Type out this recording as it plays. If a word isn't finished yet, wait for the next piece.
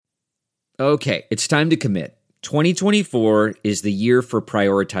Okay, it's time to commit. 2024 is the year for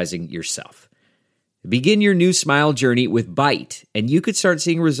prioritizing yourself. Begin your new smile journey with Byte, and you could start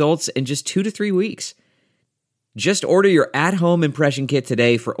seeing results in just 2 to 3 weeks. Just order your at-home impression kit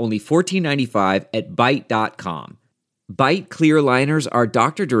today for only $14.95 at Byte.com. Byte clear liners are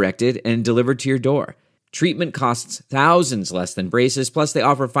doctor-directed and delivered to your door. Treatment costs thousands less than braces, plus they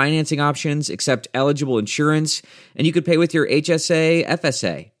offer financing options, accept eligible insurance, and you could pay with your HSA,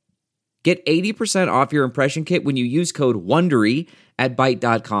 FSA. Get 80% off your impression kit when you use code WONDERY at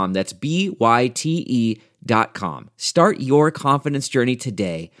Byte.com. That's BYTE.com. Start your confidence journey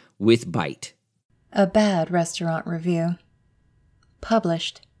today with Byte. A Bad Restaurant Review.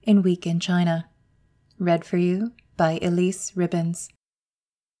 Published in Week in China. Read for you by Elise Ribbons.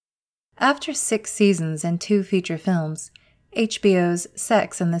 After 6 seasons and 2 feature films, HBO's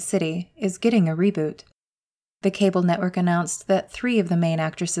Sex and the City is getting a reboot. The cable network announced that 3 of the main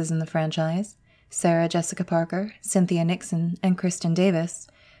actresses in the franchise, Sarah Jessica Parker, Cynthia Nixon, and Kristen Davis,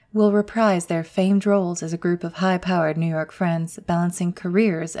 will reprise their famed roles as a group of high-powered New York friends balancing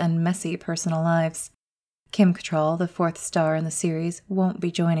careers and messy personal lives. Kim Cattrall, the 4th star in the series, won't be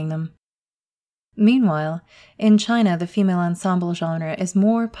joining them. Meanwhile, in China, the female ensemble genre is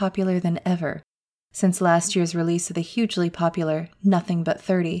more popular than ever. Since last year's release of the hugely popular Nothing But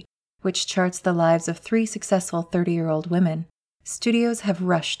 30, which charts the lives of 3 successful 30-year-old women, studios have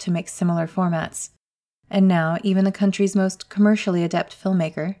rushed to make similar formats. And now, even the country's most commercially adept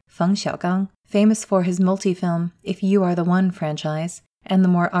filmmaker, Feng Xiaogang, famous for his multi-film If You Are the One franchise, and the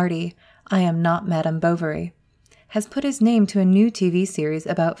more arty I Am Not Madame Bovary, has put his name to a new TV series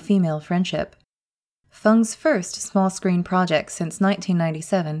about female friendship. Feng's first small-screen project since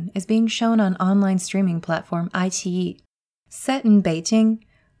 1997 is being shown on online streaming platform iQIYI. Set in Beijing,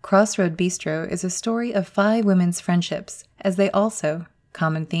 Crossroad Bistro is a story of 5 women's friendships, as they also,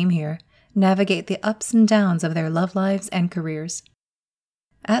 common theme here, navigate the ups and downs of their love lives and careers.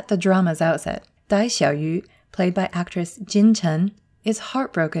 At the drama's outset, Dai Xiaoyu, played by actress Jin Chen, is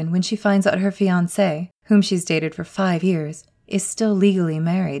heartbroken when she finds out her fiancé, whom she's dated for 5 years, is still legally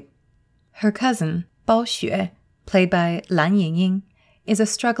married. Her cousin, Bao Xue, played by Lan Yingying, is a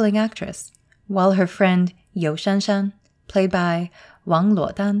struggling actress, while her friend You Shanshan, played by Wang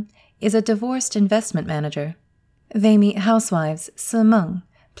Luodan, is a divorced investment manager. They meet housewives Si Meng,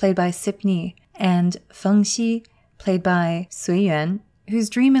 played by Sip Ni, and Feng Xi, played by Sui Yuan, whose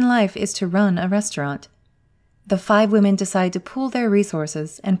dream in life is to run a restaurant. The 5 women decide to pool their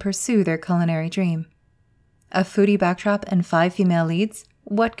resources and pursue their culinary dream. A foodie backdrop and 5 female leads?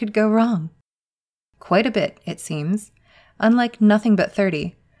 What could go wrong? Quite a bit, it seems. Unlike Nothing But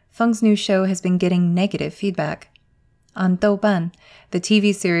 30, Feng's new show has been getting negative feedback. On Douban, the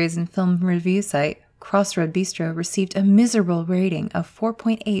TV series and film review site, Crossroad Bistro received a miserable rating of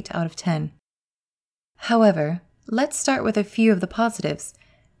 4.8 out of 10. However, let's start with a few of the positives.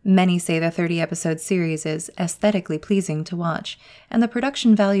 Many say the 30-episode series is aesthetically pleasing to watch, and the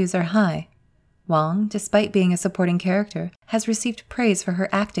production values are high. Wang, despite being a supporting character, has received praise for her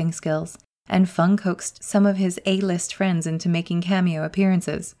acting skills, and Feng coaxed some of his A-list friends into making cameo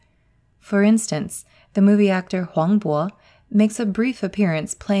appearances. For instance, the movie actor Huang Bo makes a brief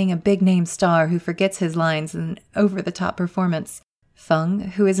appearance playing a big-name star who forgets his lines in an over-the-top performance. Feng,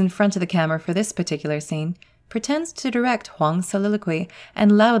 who is in front of the camera for this particular scene, pretends to direct Huang's soliloquy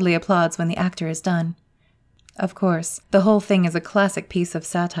and loudly applauds when the actor is done. Of course, the whole thing is a classic piece of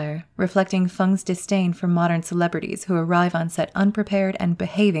satire, reflecting Feng's disdain for modern celebrities who arrive on set unprepared and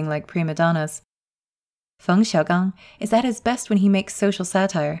behaving like prima donnas. Feng Xiaogang is at his best when he makes social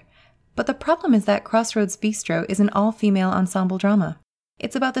satire, but the problem is that Crossroads Bistro is an all-female ensemble drama.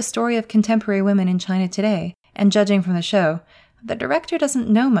 It's about the story of contemporary women in China today, and judging from the show, the director doesn't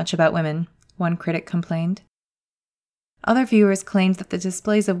know much about women, one critic complained. Other viewers claimed that the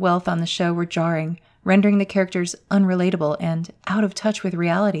displays of wealth on the show were jarring, rendering the characters unrelatable and out of touch with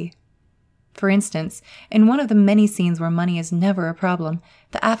reality. For instance, in one of the many scenes where money is never a problem,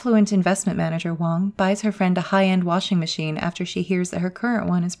 the affluent investment manager Wang buys her friend a high-end washing machine after she hears that her current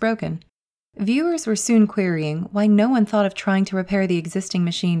one is broken. Viewers were soon querying why no one thought of trying to repair the existing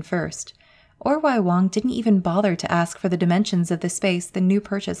machine first, or why Wang didn't even bother to ask for the dimensions of the space the new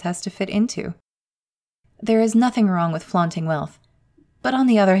purchase has to fit into. There is nothing wrong with flaunting wealth, but on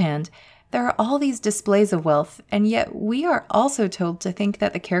the other hand, there are all these displays of wealth, and yet we are also told to think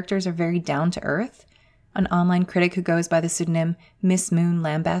that the characters are very down-to-earth, an online critic who goes by the pseudonym Miss Moon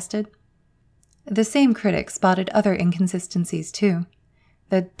lambasted. The same critic spotted other inconsistencies too.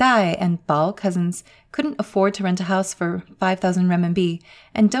 The Dai and Bao cousins couldn't afford to rent a house for 5,000 renminbi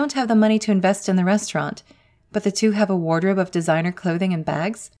and don't have the money to invest in the restaurant, but the two have a wardrobe of designer clothing and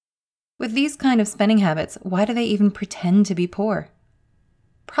bags. With these kind of spending habits, why do they even pretend to be poor?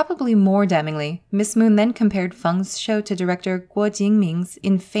 Probably more damningly, Miss Moon then compared Feng's show to director Guo Jingming's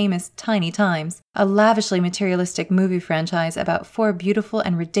infamous Tiny Times, a lavishly materialistic movie franchise about 4 beautiful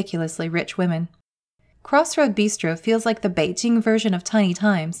and ridiculously rich women. Crossroad Bistro feels like the Beijing version of Tiny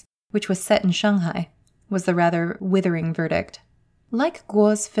Times, which was set in Shanghai, was the rather withering verdict. Like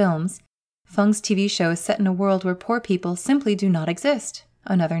Guo's films, Feng's TV show is set in a world where poor people simply do not exist,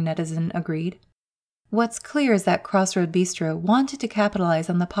 another netizen agreed. What's clear is that Crossroad Bistro wanted to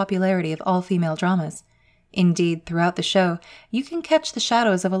capitalize on the popularity of all-female dramas. Indeed, throughout the show, you can catch the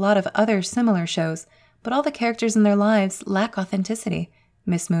shadows of a lot of other similar shows, but all the characters and their lives lack authenticity,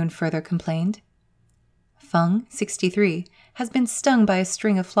 Miss Moon further complained. Feng, 63, has been stung by a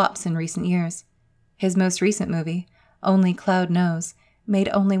string of flops in recent years. His most recent movie, Only Cloud Knows, made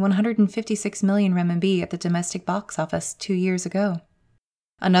only 156 million renminbi at the domestic box office 2 years ago.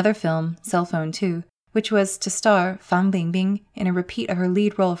 Another film, Cell Phone 2, which was to star Fan Bingbing in a repeat of her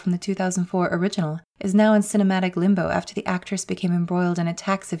lead role from the 2004 original, is now in cinematic limbo after the actress became embroiled in a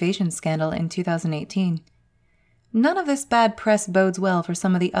tax evasion scandal in 2018. None of this bad press bodes well for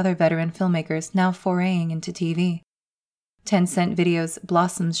some of the other veteran filmmakers now foraying into TV. Tencent Video's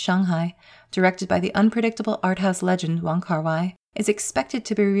Blossoms Shanghai, directed by the unpredictable art house legend Wong Kar-wai, is expected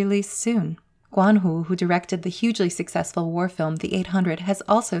to be released soon. Guan Hu, who directed the hugely successful war film The 800, has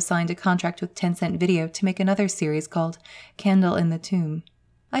also signed a contract with Tencent Video to make another series called Candle in the Tomb.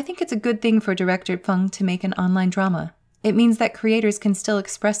 I think it's a good thing for director Feng to make an online drama. It means that creators can still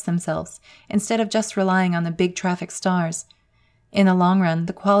express themselves, instead of just relying on the big traffic stars. In the long run,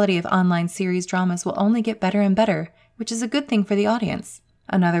 the quality of online series dramas will only get better and better, which is a good thing for the audience,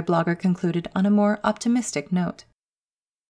 another blogger concluded on a more optimistic note.